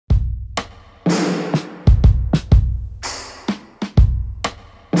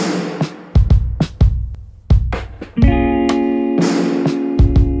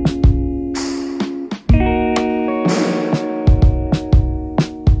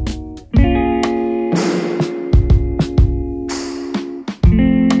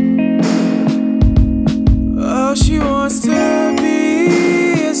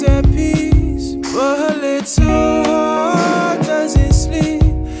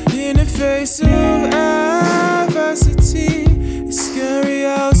face of adversity. It's scary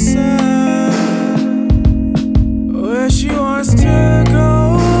outside. Where she wants to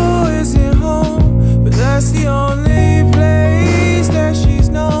go isn't home, but that's the only place that she's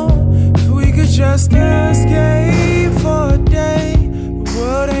known. If we could just escape for a day, the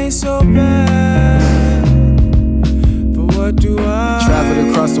world ain't so bad. But what do I? Traveled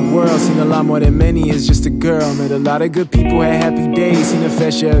across the world, seen a lot more than many is just a girl. Met a lot of good people, had happy days, seen a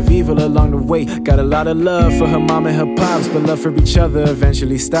fair share of evil along the way. Got a lot of love for her mom and her pops, but love for each other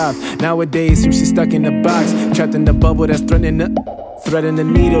eventually stopped. Nowadays, seems she's stuck in the box, trapped in the bubble that's threatening the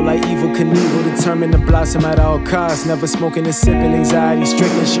needle like Evil Knievel, determined to blossom at all costs. Never smoking and sippin, anxiety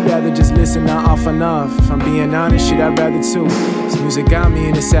stricken. She'd rather just listen, not off and off. If I'm being honest, shit, I'd rather too. This music got me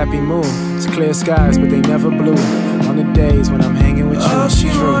in a sappy mood. It's clear skies, but they never blue. On the days when I'm hanging with you, all she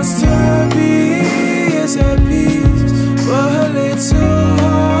wants to be is at peace, but her little